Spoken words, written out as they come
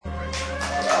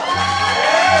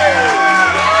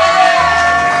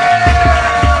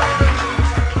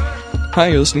Hi,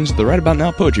 you're listening to the Right About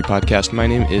Now Poetry Podcast. My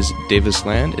name is Davis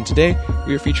Land, and today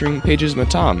we are featuring Pages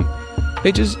Matam.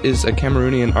 Pages is a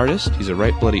Cameroonian artist. He's a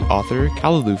Right Bloody author,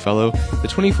 Callaloo Fellow, the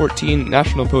 2014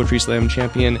 National Poetry Slam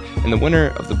champion, and the winner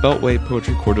of the Beltway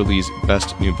Poetry Quarterly's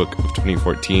Best New Book of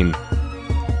 2014.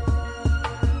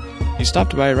 He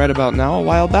stopped by Right About Now a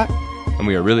while back, and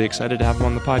we are really excited to have him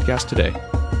on the podcast today.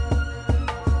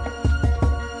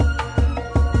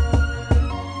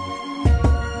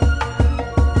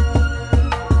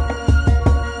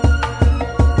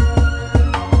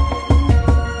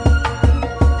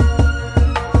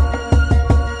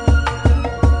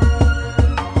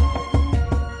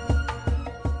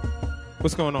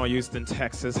 What's going on, Houston,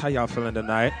 Texas? How y'all feeling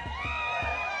tonight?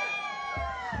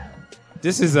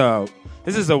 This is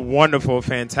a wonderful,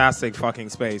 fantastic fucking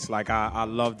space. Like, I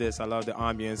love this. I love the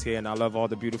ambience here, and I love all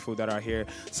the beautiful that are here.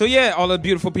 So, yeah, all the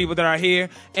beautiful people that are here.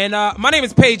 And my name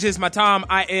is Pages Matam.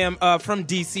 I am from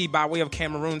D.C. by way of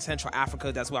Cameroon, Central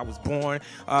Africa. That's where I was born,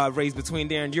 raised between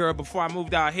there and Europe before I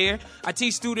moved out here. I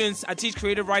teach students. I teach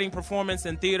creative writing, performance,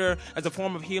 and theater as a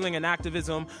form of healing and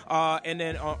activism, and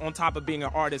then on top of being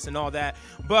an artist and all that.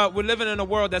 But we're living in a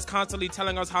world that's constantly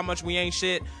telling us how much we ain't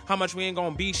shit, how much we ain't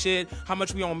gonna be shit, how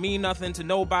much we don't mean nothing to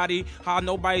nobody, how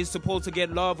nobody's supposed to get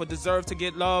love or deserve to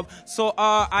get love. So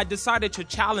I decided to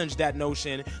challenge that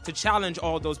notion, to challenge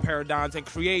all those paradigms and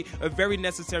create a very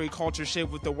necessary culture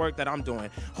shift with the work that I'm doing.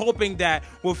 Hoping that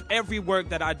with every work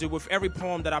that I do, with every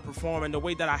poem that I perform, and the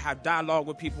way that I have dialogue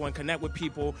with people and connect with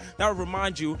people, that will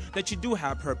remind you that you do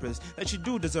have purpose, that you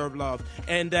do deserve love,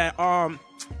 and that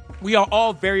we are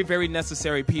all very, very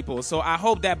necessary people. So I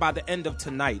hope that by the end of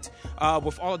tonight,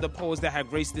 with all of the poets that have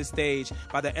graced this stage,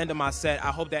 by the end of my set,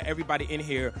 I hope that everybody in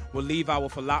here will leave out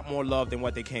with a lot more love than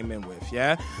what they came in with,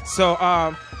 yeah? So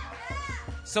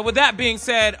with that being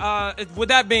said,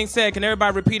 can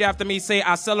everybody repeat after me? Say,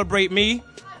 I celebrate me.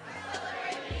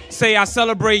 Say, I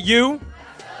celebrate you.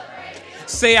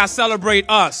 Say, I celebrate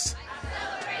us.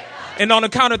 And on the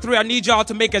count of three, I need y'all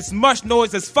to make as much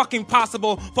noise as fucking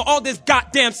possible for all this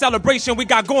goddamn celebration we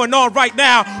got going on right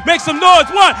now. Make some noise.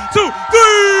 1, 2, 3.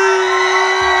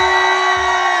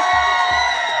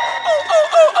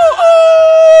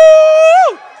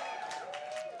 Ooh.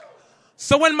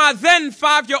 So when my then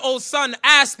 5-year-old son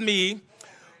asked me,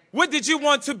 what did you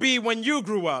want to be when you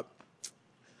grew up?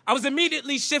 I was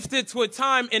immediately shifted to a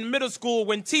time in middle school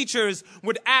when teachers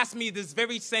would ask me this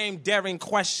very same daring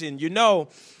question. You know,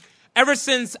 ever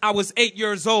since I was 8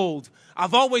 years old,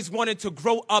 I've always wanted to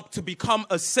grow up to become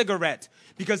a cigarette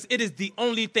because it is the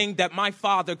only thing that my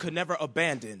father could never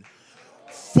abandon.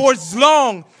 For as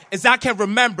long as I can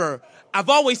remember, I've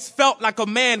always felt like a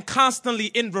man constantly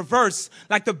in reverse,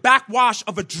 like the backwash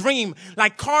of a dream,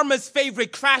 like karma's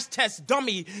favorite crash test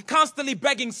dummy, constantly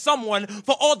begging someone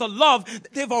for all the love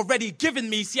that they've already given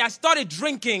me. See, I started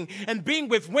drinking and being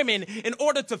with women in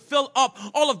order to fill up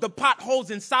all of the potholes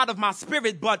inside of my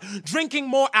spirit, but drinking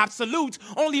more absolute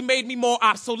only made me more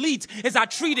obsolete as I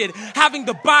treated having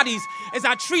the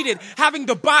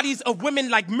bodies of women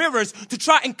like mirrors to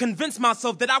try and convince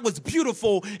myself that I was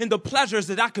beautiful in the pleasures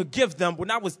that I could give them.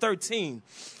 When I was 13,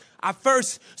 I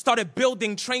first started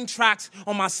building train tracks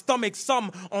on my stomach,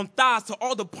 some on thighs, to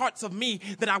all the parts of me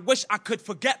that I wish I could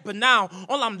forget. But now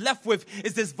all I'm left with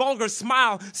is this vulgar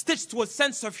smile stitched to a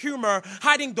sense of humor,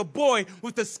 hiding the boy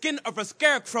with the skin of a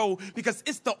scarecrow, because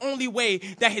it's the only way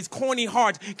that his corny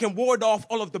heart can ward off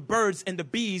all of the birds and the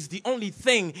bees. The only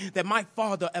thing that my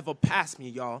father ever passed me,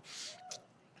 y'all,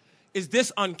 is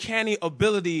this uncanny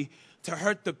ability to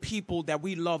hurt the people that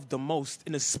we love the most.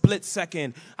 In a split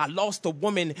second, I lost a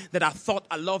woman that I thought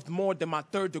I loved more than my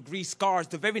third-degree scars.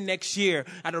 The very next year,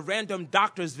 at a random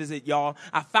doctor's visit, y'all,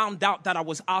 I found out that I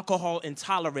was alcohol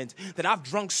intolerant, that I've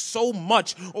drunk so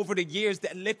much over the years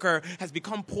that liquor has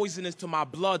become poisonous to my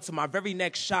blood, so my very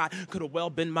next shot could have well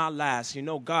been my last. You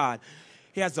know, God,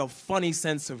 He has a funny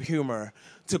sense of humor.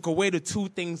 Took away the two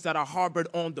things that I harbored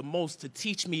on the most to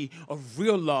teach me of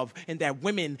real love, and that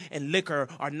women and liquor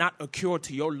are not a cure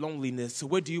to your loneliness. So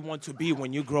where do you want to be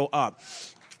when you grow up?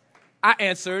 I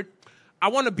answered, I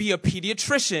want to be a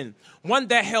pediatrician, one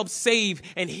that helps save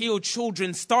and heal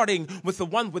children, starting with the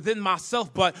one within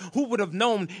myself. But who would have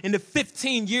known in the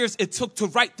 15 years it took to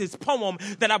write this poem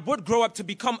that I would grow up to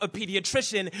become a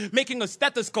pediatrician, making a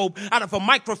stethoscope out of a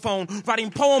microphone,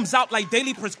 writing poems out like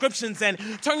daily prescriptions, and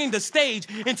turning the stage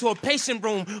into a patient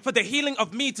room for the healing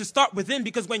of me to start within.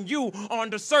 Because when you are on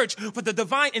the search for the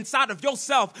divine inside of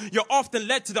yourself, you're often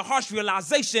led to the harsh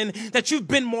realization that you've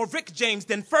been more Rick James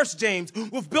than First James,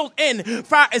 with built-in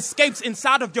fire escapes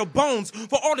inside of your bones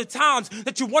for all the times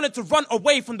that you wanted to run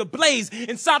away from the blaze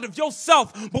inside of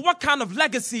yourself. But what kind of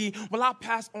legacy will I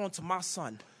pass on to my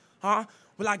son? Huh?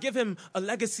 Will I give him a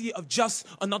legacy of just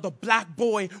another black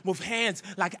boy with hands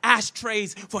like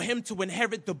ashtrays for him to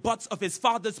inherit the butts of his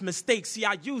father's mistakes? See,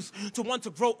 I used to want to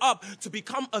grow up to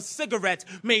become a cigarette.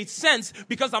 Made sense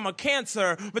because I'm a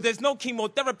cancer, but there's no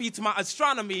chemotherapy to my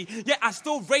astronomy. Yet I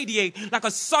still radiate like a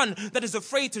sun that is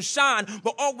afraid to shine,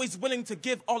 but always willing to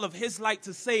give all of his light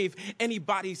to save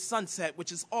anybody's sunset,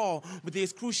 which is all with the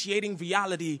excruciating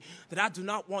reality that I do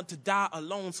not want to die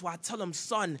alone. So I tell him,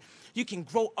 son, you can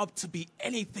grow up to be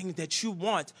anything that you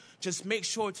want. Just make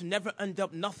sure to never end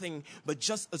up nothing but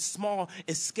just a small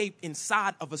escape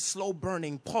inside of a slow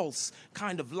burning pulse,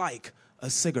 kind of like a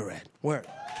cigarette. Word.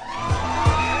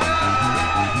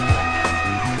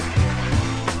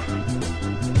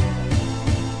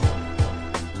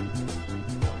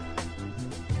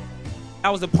 That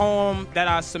was a poem that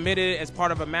I submitted as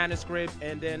part of a manuscript.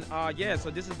 And then, so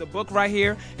this is the book right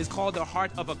here. It's called The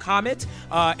Heart of a Comet.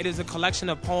 It is a collection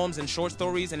of poems and short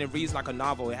stories, and it reads like a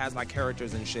novel. It has like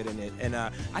characters and shit in it. And I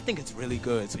think it's really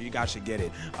good, so you guys should get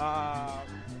it. So I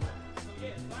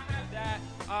have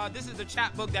that. This is the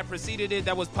chapbook that preceded it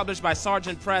that was published by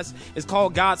Sargent Press. It's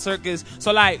called God Circus.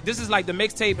 So, like, this is like the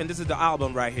mixtape, and this is the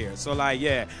album right here. So, like,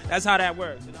 yeah, that's how that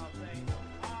works. You know?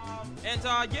 And,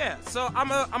 so I'm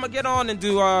gonna get on and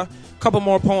do a couple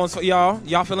more poems for y'all.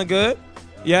 Y'all feeling good?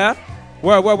 Yeah?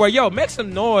 Where, yo, make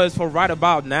some noise for right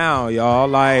about now, y'all.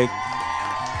 Like,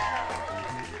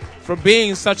 for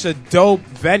being such a dope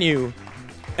venue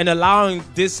and allowing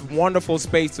this wonderful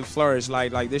space to flourish.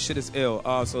 Like this shit is ill.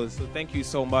 So thank you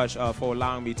so much for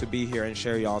allowing me to be here and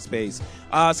share y'all space.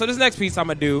 So this next piece I'm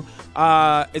gonna do,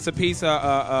 it's a piece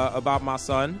about my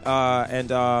son,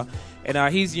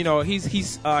 and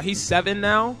he's 7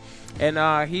 now,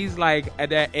 and he's like at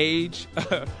that age.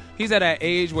 He's at that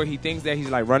age where he thinks that he's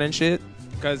like running shit,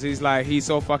 because he's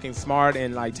so fucking smart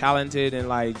and like talented and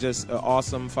like just an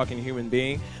awesome fucking human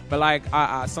being. But like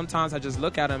I sometimes I just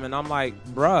look at him and I'm like,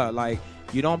 bruh, like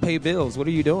you don't pay bills. What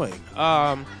are you doing?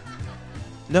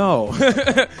 No.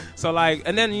 So like,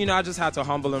 and then, I just had to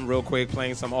humble him real quick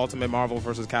playing some Ultimate Marvel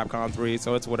vs. Capcom 3,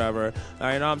 so it's whatever. You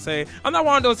know what I'm saying? I'm not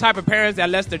one of those type of parents that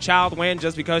lets their child win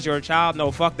just because you're a child.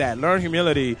 No, fuck that. Learn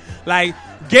humility. Like,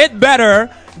 get better,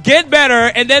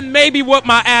 and then maybe whoop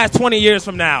my ass 20 years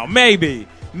from now. Maybe.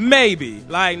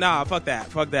 Like, nah, fuck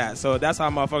that. So that's how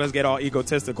motherfuckers get all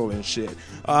egotistical and shit.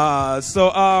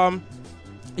 So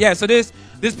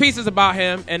this piece is about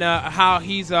him and how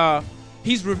he's kind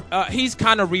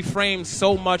of reframed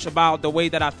so much about the way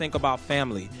that I think about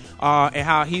family, and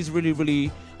how he's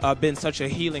really been such a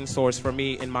healing source for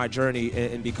me in my journey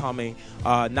in becoming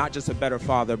not just a better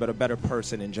father, but a better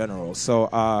person in general.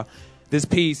 So this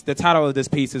piece, the title of this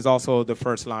piece is also the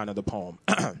first line of the poem.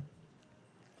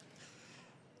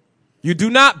 You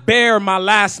do not bear my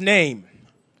last name.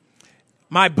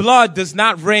 My blood does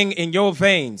not ring in your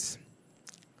veins.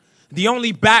 The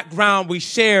only background we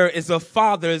share is of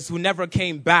fathers who never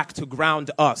came back to ground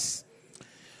us.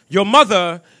 Your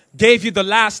mother gave you the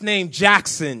last name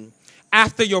Jackson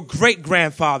after your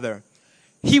great-grandfather.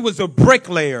 He was a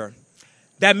bricklayer.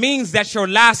 That means that your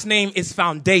last name is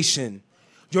foundation.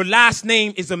 Your last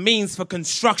name is a means for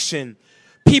construction.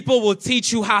 People will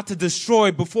teach you how to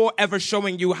destroy before ever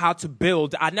showing you how to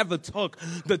build. I never took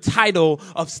the title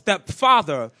of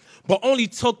stepfather, but only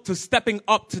took to stepping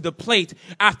up to the plate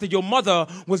after your mother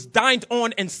was dined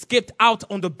on and skipped out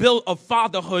on the bill of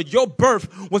fatherhood. Your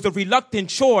birth was a reluctant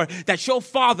chore that your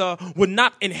father would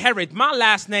not inherit. My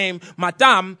last name,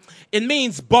 Madame, it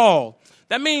means ball.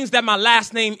 That means that my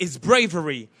last name is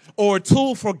bravery, or a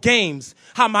tool for games.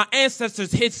 How my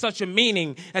ancestors hid such a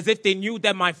meaning as if they knew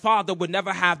that my father would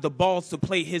never have the balls to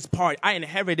play his part. I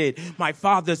inherited my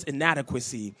father's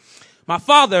inadequacy. My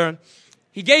father,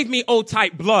 he gave me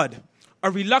O-type blood,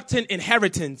 a reluctant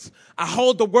inheritance. I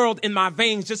hold the world in my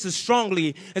veins just as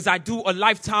strongly as I do a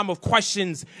lifetime of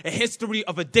questions, a history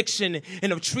of addiction,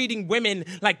 and of treating women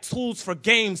like tools for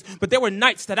games. But there were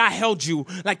nights that I held you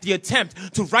like the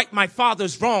attempt to right my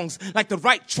father's wrongs, like the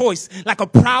right choice, like a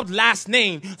proud last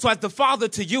name. So as the father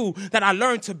to you that I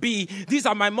learned to be, these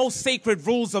are my most sacred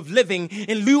rules of living.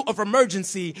 In lieu of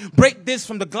emergency, break this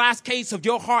from the glass case of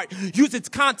your heart. Use its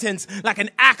contents like an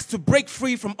axe to break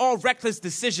free from all reckless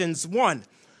decisions. 1.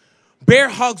 Bear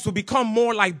hugs will become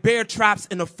more like bear traps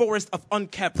in a forest of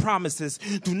unkept promises.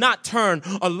 Do not turn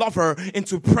a lover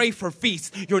into prey for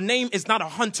feasts. Your name is not a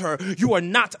hunter. You are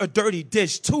not a dirty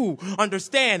dish. 2,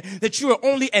 understand that you are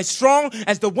only as strong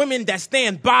as the women that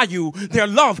stand by you. Their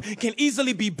love can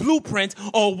easily be blueprint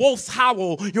or a wolf's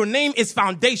howl. Your name is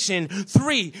foundation.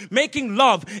 3, making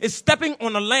love is stepping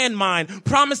on a landmine,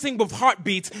 promising with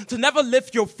heartbeats to never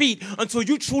lift your feet until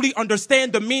you truly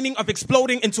understand the meaning of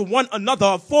exploding into one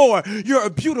another. 4, you're a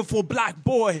beautiful black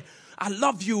boy. I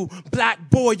love you, black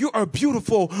boy. You're a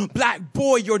beautiful black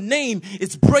boy. Your name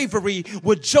is bravery.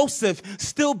 Would Joseph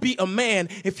still be a man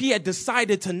if he had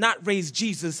decided to not raise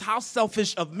Jesus? How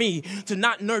selfish of me to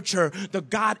not nurture the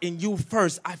God in you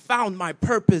first. I found my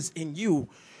purpose in you.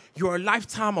 You're a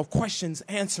lifetime of questions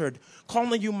answered.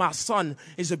 Calling you my son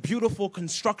is a beautiful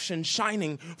construction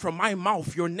shining from my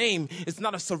mouth. Your name is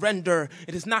not a surrender.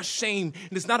 It is not shame.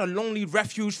 It is not a lonely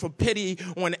refuge for pity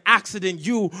or an accident.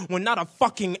 You were not a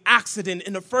fucking accident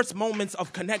in the first moments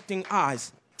of connecting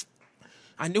eyes.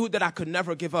 I knew that I could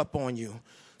never give up on you.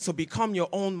 So become your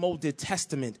own molded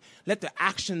testament. Let the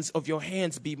actions of your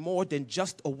hands be more than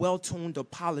just a well-tuned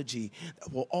apology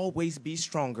that will always be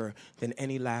stronger than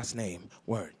any last name.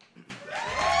 Word.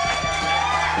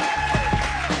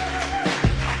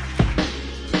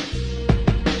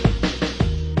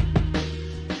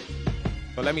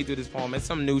 So let me do this poem. It's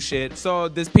some new shit. So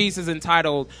this piece is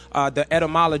entitled The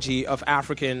Etymology of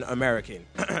African American.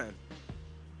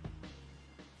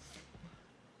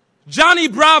 Johnny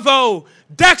Bravo,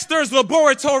 Dexter's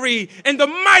Laboratory, and the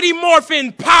Mighty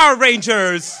Morphin Power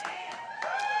Rangers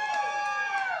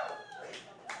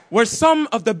were some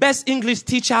of the best English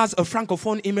teachers a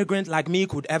Francophone immigrant like me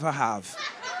could ever have.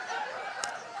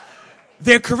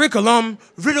 Their curriculum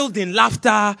riddled in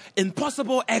laughter,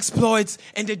 impossible exploits,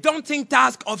 and the daunting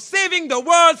task of saving the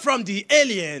world from the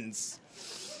aliens.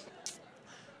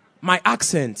 My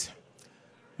accent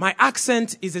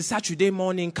is a Saturday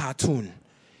morning cartoon.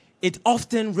 It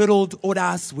often riddled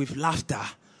others with laughter.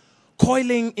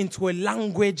 Coiling into a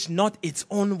language not its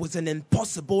own was an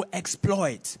impossible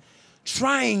exploit.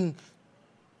 Trying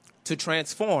to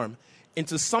transform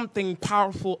into something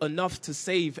powerful enough to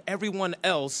save everyone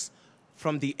else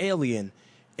from the alien,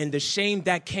 and the shame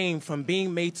that came from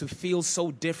being made to feel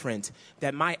so different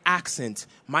that my accent,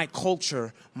 my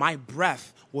culture, my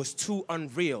breath was too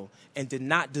unreal and did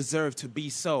not deserve to be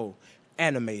so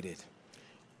animated.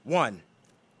 1.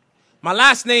 My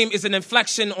last name is an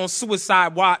inflection on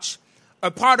suicide watch. A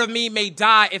part of me may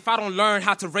die if I don't learn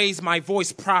how to raise my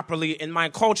voice properly. In my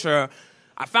culture,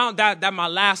 I found out that my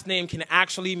last name can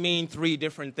actually mean 3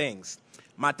 different things.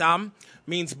 Matam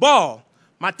means ball.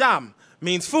 Matam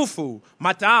means fufu.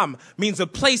 Matam means a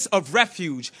place of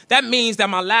refuge. That means that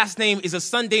my last name is a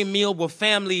Sunday meal with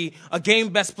family, a game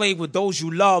best played with those you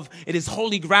love. It is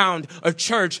holy ground, a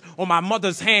church, or my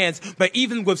mother's hands. But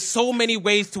even with so many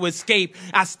ways to escape,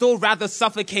 I still rather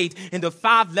suffocate in the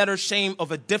 5-letter shame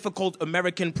of a difficult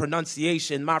American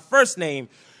pronunciation. My first name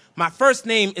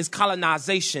is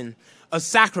colonization. A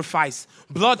sacrifice,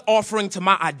 blood offering to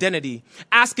my identity,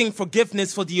 asking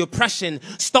forgiveness for the oppression,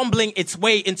 stumbling its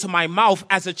way into my mouth.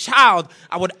 As a child,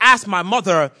 I would ask my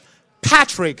mother,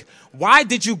 Patrick, why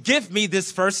did you give me this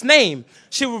first name?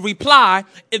 She would reply,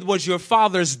 it was your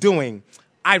father's doing.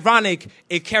 Ironic,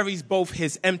 it carries both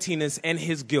his emptiness and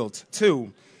his guilt,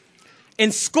 too.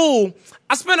 In school,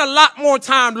 I spent a lot more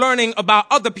time learning about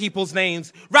other people's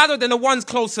names rather than the ones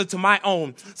closer to my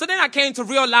own. So then I came to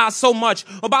realize so much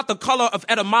about the color of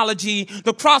etymology,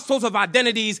 the crossroads of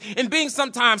identities, and being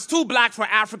sometimes too black for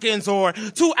Africans or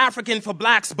too African for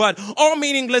blacks, but all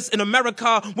meaningless in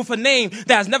America with a name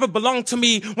that has never belonged to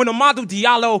me. When Amadou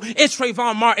Diallo is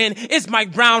Trayvon Martin, is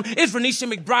Mike Brown, is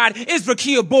Renisha McBride, is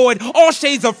Rakia Boyd, all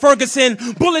shades of Ferguson.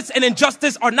 Bullets and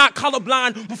injustice are not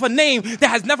colorblind with a name that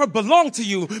has never belonged to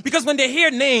you, because when they hear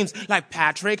names like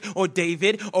Patrick or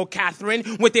David or Catherine,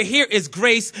 what they hear is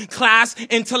grace, class,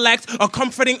 intellect, a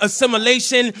comforting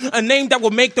assimilation, a name that will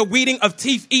make the weeding of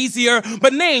teeth easier.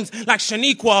 But names like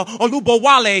Shaniqua,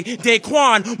 Olubowale,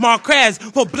 Daquan, Marquez,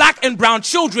 for black and brown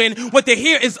children, what they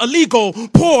hear is illegal,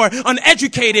 poor,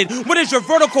 uneducated. What is your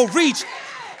vertical reach?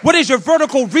 What is your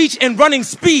vertical reach and running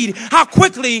speed? How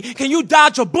quickly can you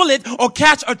dodge a bullet or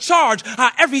catch a charge? How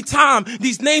every time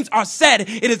these names are said,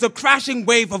 it is a crashing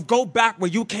wave of go back where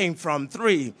you came from.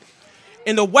 3.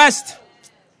 In the West,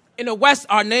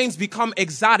 our names become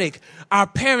exotic. Our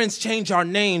parents change our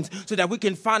names so that we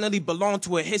can finally belong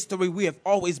to a history we have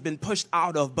always been pushed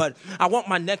out of. But I want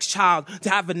my next child to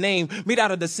have a name made out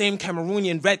of the same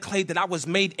Cameroonian red clay that I was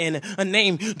made in. A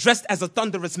name dressed as a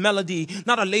thunderous melody,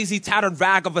 not a lazy tattered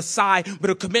rag of a sigh, but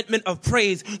a commitment of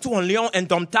praise to un lion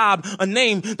indomptable. A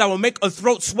name that will make a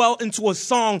throat swell into a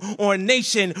song or a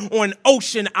nation or an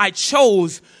ocean. I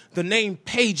chose the name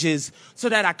Pages so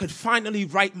that I could finally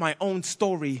write my own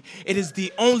story. It is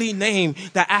the only name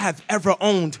that I have ever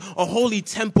owned, a holy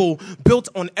temple built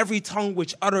on every tongue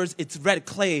which utters its red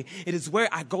clay. It is where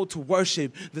I go to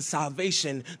worship the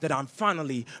salvation that I'm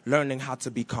finally learning how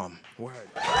to become. Word.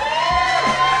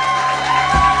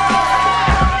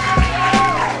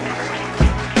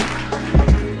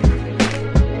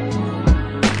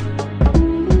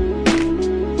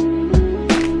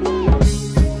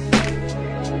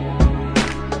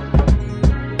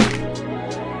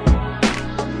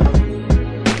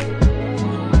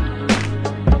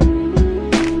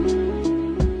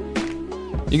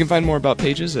 You can find more about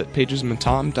Pages at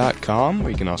pagesmatom.com,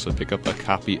 where you can also pick up a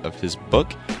copy of his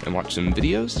book and watch some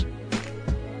videos.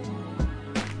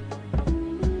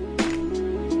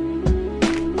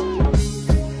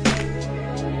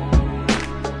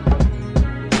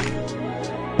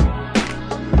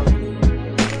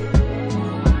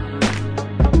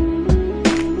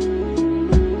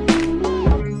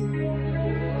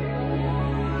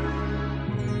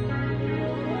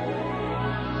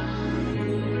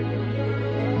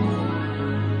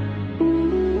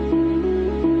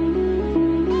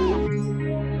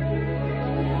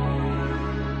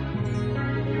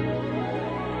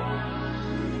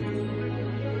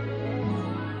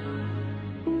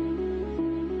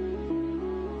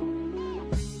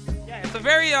 It's a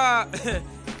very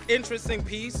interesting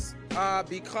piece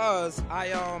because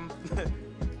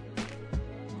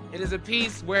it is a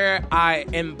piece where I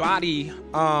embody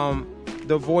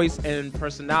the voice and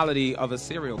personality of a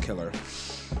serial killer.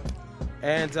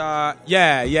 And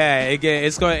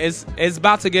it's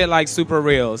about to get like super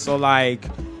real. So like,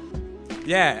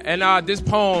 yeah, and this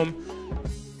poem,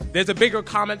 there's a bigger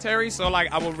commentary, so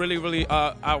like I will really,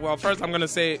 well, first I'm going to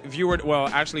say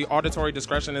auditory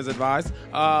discretion is advised.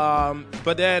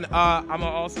 But then I'm going to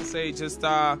also say just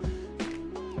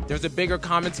there's a bigger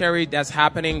commentary that's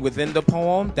happening within the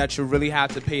poem that you really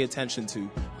have to pay attention to.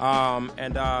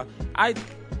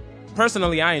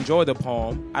 Personally, I enjoy the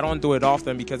poem. I don't do it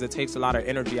often because it takes a lot of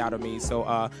energy out of me. So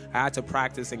I had to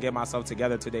practice and get myself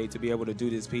together today to be able to do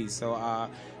this piece. So,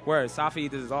 Safi,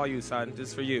 this is all you, son. This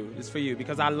is for you. This is for you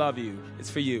because I love you. It's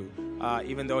for you.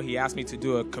 Even though he asked me to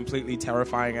do a completely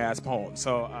terrifying ass poem.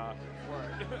 So,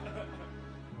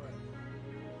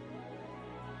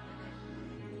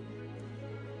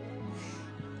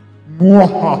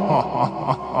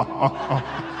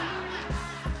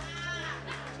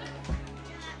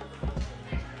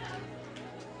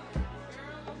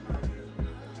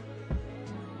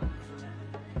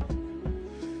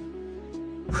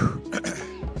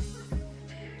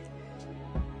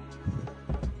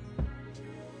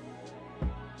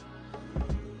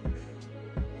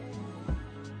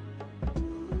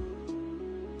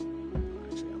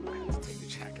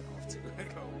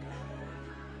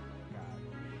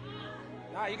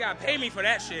 you gotta pay me for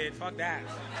that shit. Fuck that.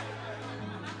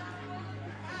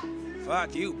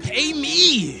 Fuck you. Pay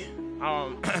me.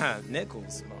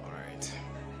 Nickels. All right.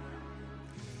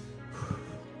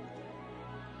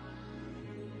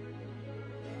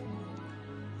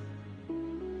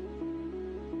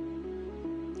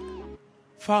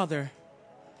 Father,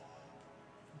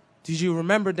 did you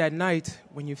remember that night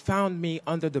when you found me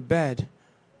under the bed?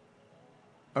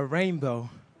 A rainbow.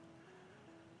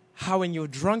 How in your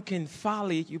drunken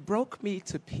folly you broke me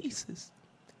to pieces,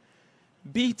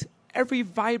 beat every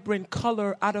vibrant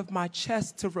color out of my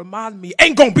chest to remind me,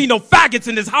 ain't gonna be no faggots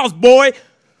in this house, boy.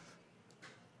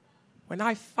 When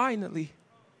I finally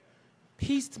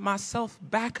pieced myself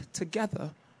back together,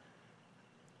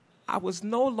 I was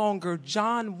no longer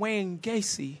John Wayne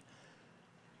Gacy,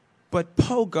 but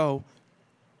Pogo,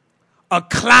 a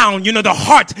clown. You know, the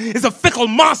heart is a fickle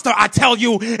monster, I tell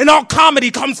you, and all comedy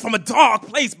comes from a dark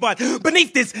place, but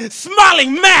beneath this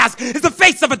smiling mask is the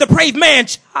face of a depraved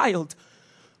man-child.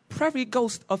 Prairie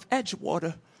ghost of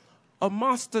Edgewater, a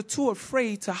monster too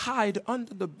afraid to hide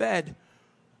under the bed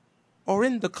or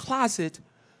in the closet,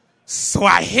 So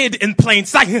I hid in plain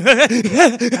sight. Hey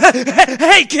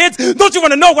kids, don't you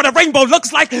want to know what a rainbow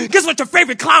looks like? Guess what your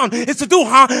favorite clown is to do,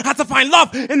 huh? Have to find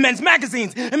love in men's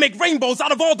magazines and make rainbows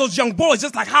out of all those young boys,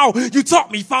 just like how you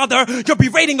taught me, father. You're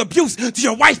berating abuse to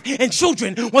your wife and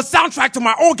children was soundtrack to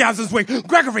my orgasms with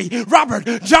Gregory,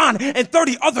 Robert, John, and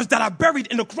 30 others that I buried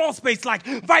in the crawl space like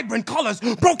vibrant colors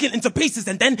broken into pieces.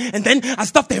 And then I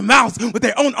stuffed their mouths with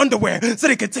their own underwear so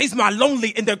they could taste my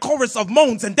lonely in their chorus of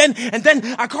moans. And then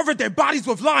I covered their bodies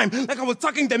with lime like I was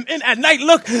tucking them in at night.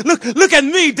 Look at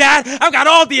me, Dad. I've got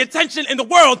all the attention in the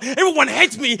world. Everyone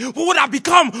hates me for what I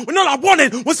become when all I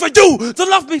wanted was for you to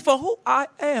love me for who I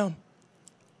am.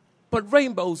 But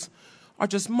rainbows are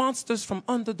just monsters from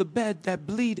under the bed that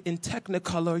bleed in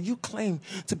technicolor. You claim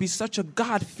to be such a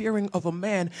God-fearing of a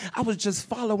man. I was just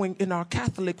following in our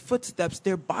Catholic footsteps.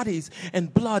 Their bodies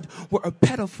and blood were a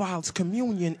pedophile's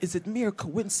communion. Is it mere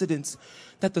coincidence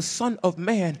that the Son of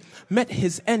Man met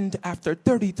his end after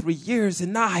 33 years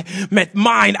and I met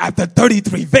mine after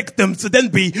 33 victims to then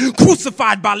be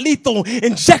crucified by lethal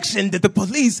injection? Did the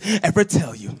police ever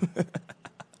tell you?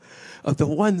 Of the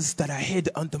ones that I hid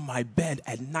under my bed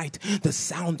at night, the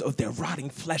sound of their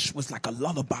rotting flesh was like a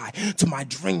lullaby to my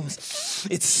dreams.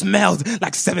 It smelled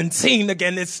like 17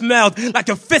 again. It smelled like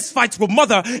your fist fights with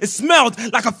mother. It smelled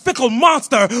like a fickle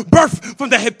monster birthed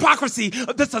from the hypocrisy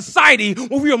of the society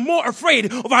where we are more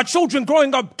afraid of our children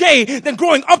growing up gay than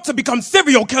growing up to become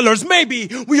serial killers. Maybe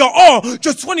we are all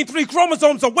just 23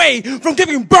 chromosomes away from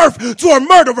giving birth to a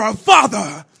murderer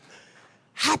father.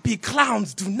 Happy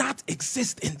clowns do not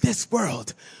exist in this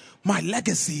world. My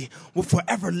legacy will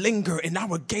forever linger in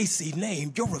our Gacy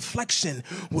name. Your reflection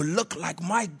will look like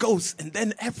my ghost, and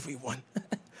then everyone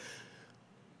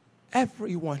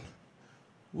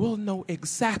will know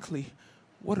exactly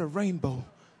what a rainbow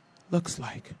looks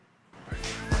like.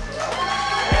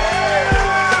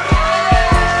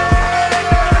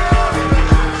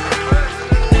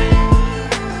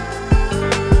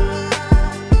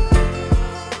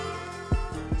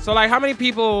 So, like, how many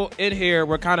people in here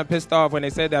were kind of pissed off when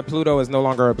they said that Pluto is no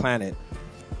longer a planet?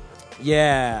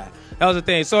 Yeah, that was the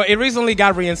thing. So, it recently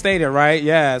got reinstated, right?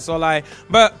 Yeah, so, like,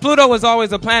 but Pluto was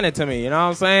always a planet to me, you know what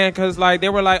I'm saying? Because, like, they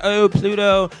were like, oh,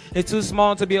 Pluto is too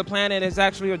small to be a planet. It's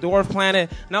actually a dwarf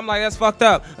planet. And I'm like, that's fucked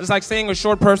up. It's like saying a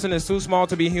short person is too small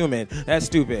to be human. That's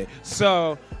stupid.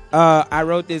 So, I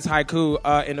wrote this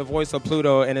haiku in the voice of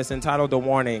Pluto, and it's entitled The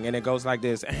Warning, and it goes like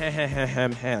this.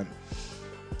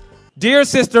 Dear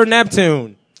Sister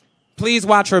Neptune, please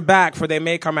watch her back, for they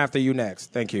may come after you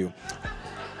next. Thank you.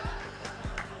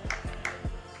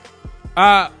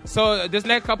 So this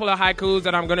next couple of haikus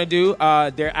that I'm going to do,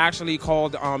 they're actually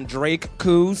called Drake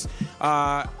Coos.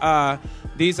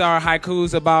 These are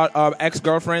haikus about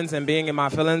ex-girlfriends and being in my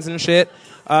feelings and shit.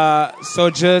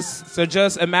 So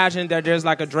just imagine that there's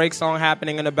like a Drake song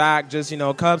happening in the back, just, you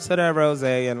know, cups of that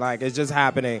rosé, and like it's just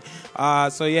happening.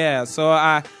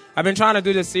 So I've been trying to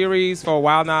do this series for a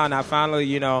while now, and I finally,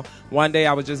 you know, one day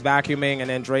I was just vacuuming, and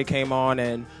then Drake came on,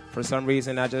 and for some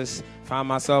reason I just found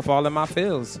myself all in my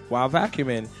feels while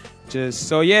vacuuming.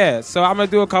 So I'm going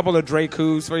to do a couple of Drake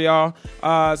coos for y'all.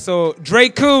 So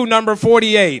Drake coo number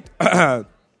 48.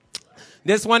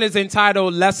 This one is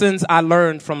entitled Lessons I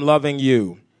Learned from Loving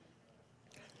You.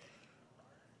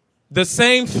 The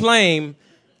same flame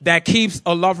that keeps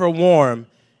a lover warm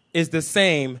is the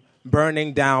same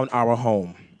burning down our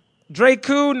home. Drake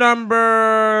coo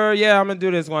number, I'm going to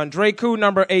do this one. Drake coo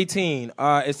number 18.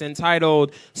 It's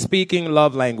entitled Speaking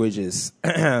Love Languages.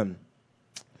 I'm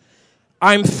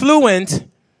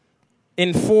fluent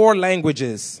in 4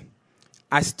 languages.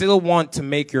 I still want to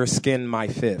make your skin my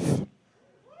 5th.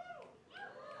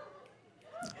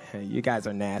 You guys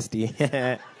are nasty.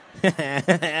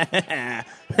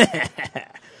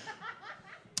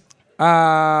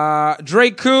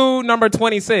 Drake coo number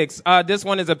 26. This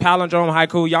one is a palindrome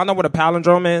haiku. Y'all know what a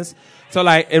palindrome is? So,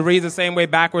 like, it reads the same way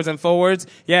backwards and forwards.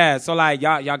 Yeah, so, like,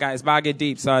 y'all guys, it's about to get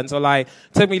deep, son. So, like,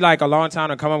 it took me, like, a long time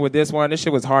to come up with this one. This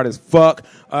shit was hard as fuck.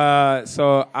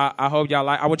 So I hope y'all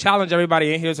like. I would challenge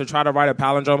everybody in here to try to write a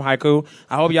palindrome haiku.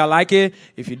 I hope y'all like it.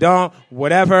 If you don't,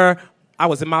 whatever. I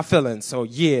was in my feelings, so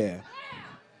yeah.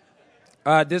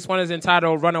 This one is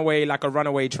entitled Runaway Like a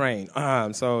Runaway Train.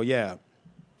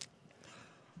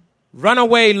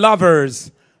 Runaway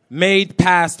lovers made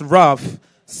past rough,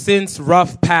 since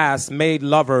rough past made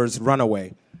lovers run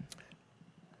away.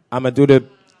 I'm going to do the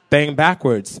thing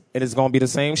backwards, and it's going to be the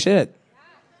same shit.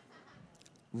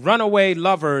 Runaway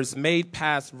lovers made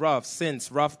past rough, since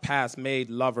rough past made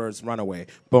lovers run away.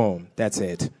 Boom, that's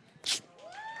it.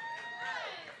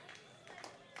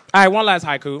 All right, one last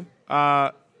haiku.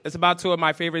 It's about 2 of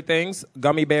my favorite things,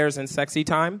 gummy bears and sexy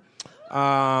time.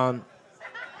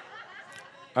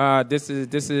 This is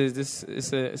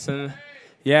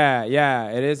yeah,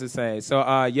 it is the same.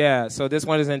 So so this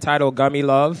one is entitled Gummy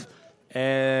Love,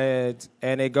 and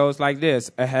it goes like this.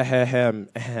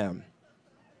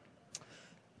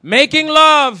 Making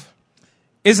love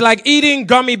is like eating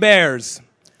gummy bears.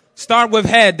 Start with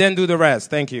head, then do the rest.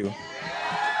 Thank you.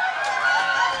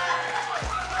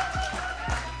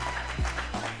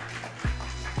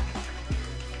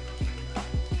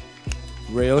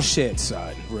 Real shit,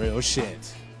 son. Real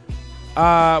shit.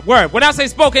 Word. When I say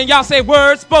spoken, y'all say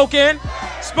word. Spoken.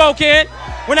 Spoken.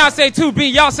 When I say to be,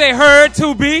 y'all say heard.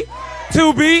 To be.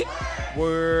 To be.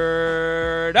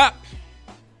 Word up.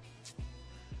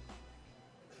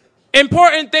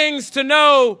 Important things to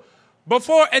know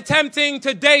before attempting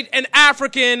to date an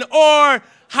African or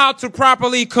how to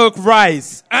properly cook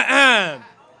rice.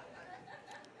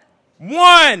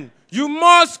 1, you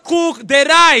must cook the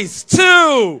rice.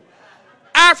 2,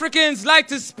 Africans like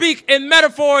to speak in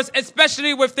metaphors,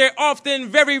 especially with their often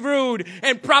very rude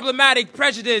and problematic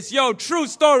prejudice. Yo, true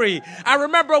story. I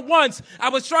remember once I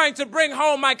was trying to bring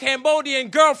home my Cambodian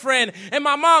girlfriend, and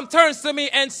my mom turns to me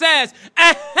and says,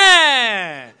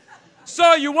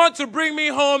 so you want to bring me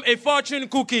home a fortune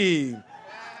cookie?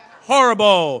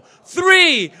 Horrible.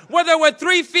 3, whether we're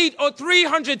 3 feet or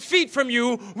 300 feet from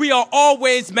you, we are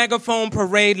always megaphone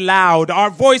parade loud. Our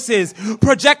voices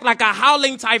project like a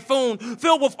howling typhoon,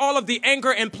 filled with all of the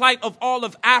anger and plight of all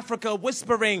of Africa.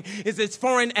 Whispering is as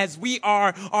foreign as we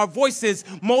are. Our voices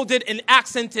molded in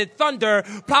accented thunder,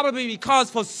 probably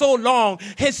because for so long,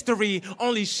 history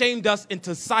only shamed us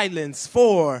into silence.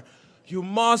 4, you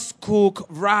must cook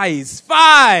rice.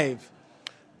 5,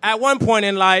 at one point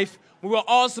in life, we were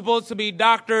all supposed to be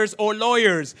doctors or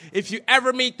lawyers. If you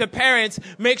ever meet the parents,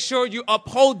 make sure you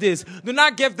uphold this. Do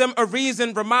not give them a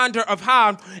reasoned reminder of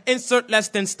how insert less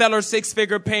than stellar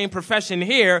 6-figure paying profession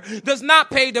here does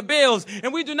not pay the bills.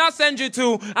 And we do not send you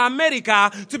to America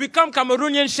to become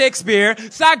Cameroonian Shakespeare,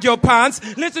 sag your pants,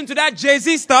 listen to that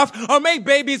Jay-Z stuff, or make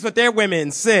babies with their women.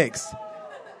 6.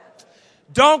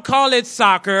 Don't call it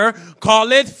soccer,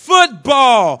 call it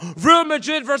football. Real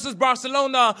Madrid versus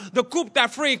Barcelona, the Coupe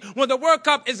d'Afrique. When the World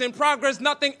Cup is in progress,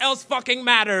 nothing else fucking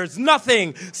matters.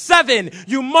 Nothing. 7,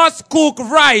 you must cook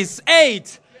rice.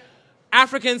 8,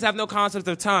 Africans have no concept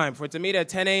of time. For it to meet at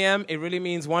 10 a.m., it really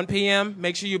means 1 p.m.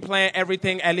 Make sure you plan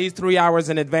everything at least 3 hours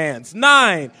in advance.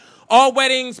 9, all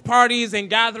weddings, parties, and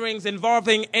gatherings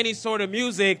involving any sort of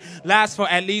music last for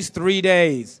at least 3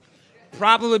 days.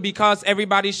 Probably because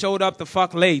everybody showed up the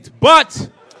fuck late. But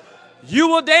you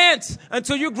will dance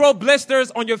until you grow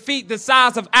blisters on your feet the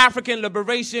size of African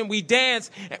liberation. We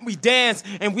dance and we dance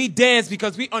and we dance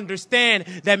because we understand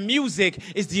that music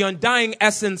is the undying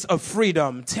essence of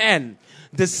freedom. 10,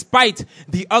 despite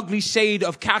the ugly shade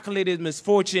of calculated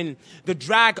misfortune, the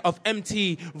drag of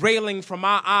empty railing from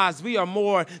our eyes, we are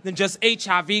more than just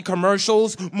HIV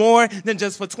commercials, more than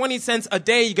just for 20 cents a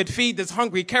day you could feed this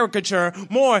hungry caricature,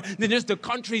 more than just the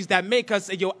countries that make us.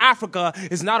 Yo, Africa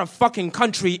is not a fucking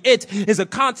country, it is a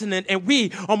continent, and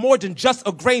we are more than just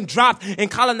a grain dropped in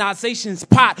colonization's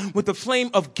pot with the flame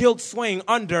of guilt swaying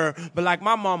under. But like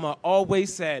my mama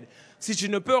always said, si tu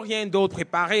ne peux rien d'autre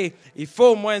préparer, il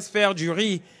faut au moins se faire du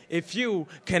riz. If you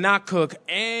cannot cook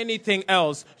anything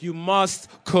else, you must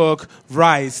cook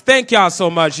rice. Thank y'all so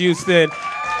much, Houston.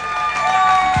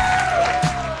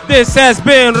 This has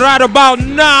been Right About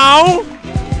Now.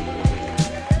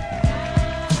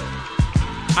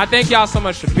 I thank y'all so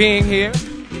much for being here.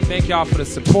 Thank y'all for the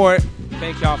support.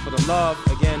 Thank y'all for the love.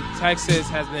 Again, Texas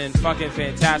has been fucking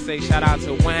fantastic. Shout out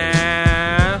to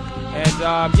Wham.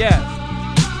 And yeah.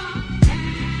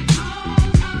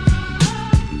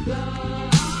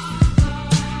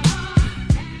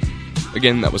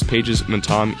 Again, that was Pages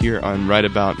Matam here on Right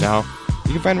About Now.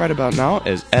 You can find Right About Now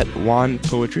as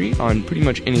 @WanPoetry on pretty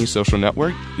much any social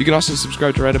network. You can also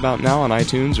subscribe to Right About Now on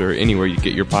iTunes or anywhere you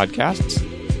get your podcasts.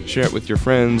 Share it with your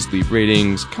friends, leave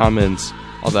ratings, comments,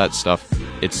 all that stuff.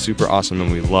 It's super awesome and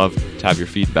we love to have your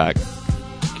feedback.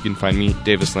 You can find me,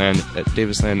 Davis Land, at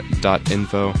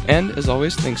davisland.info. And as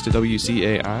always, thanks to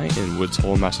WCAI in Woods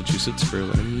Hole, Massachusetts for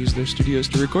letting me use their studios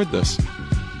to record this.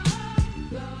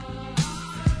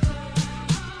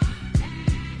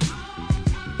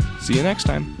 See you next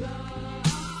time.